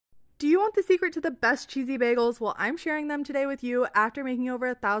Do you want the secret to the best cheesy bagels? Well, I'm sharing them today with you after making over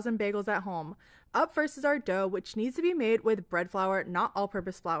 1,000 bagels at home. Up first is our dough, which needs to be made with bread flour, not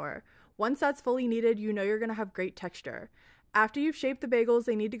all-purpose flour. Once that's fully kneaded, you know you're going to have great texture. After you've shaped the bagels,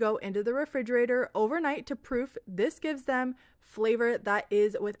 they need to go into the refrigerator overnight to proof. This gives them flavor that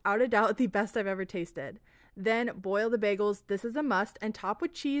is, without a doubt, the best I've ever tasted. Then boil the bagels, this is a must, and top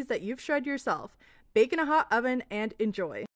with cheese that you've shredded yourself. Bake in a hot oven and enjoy.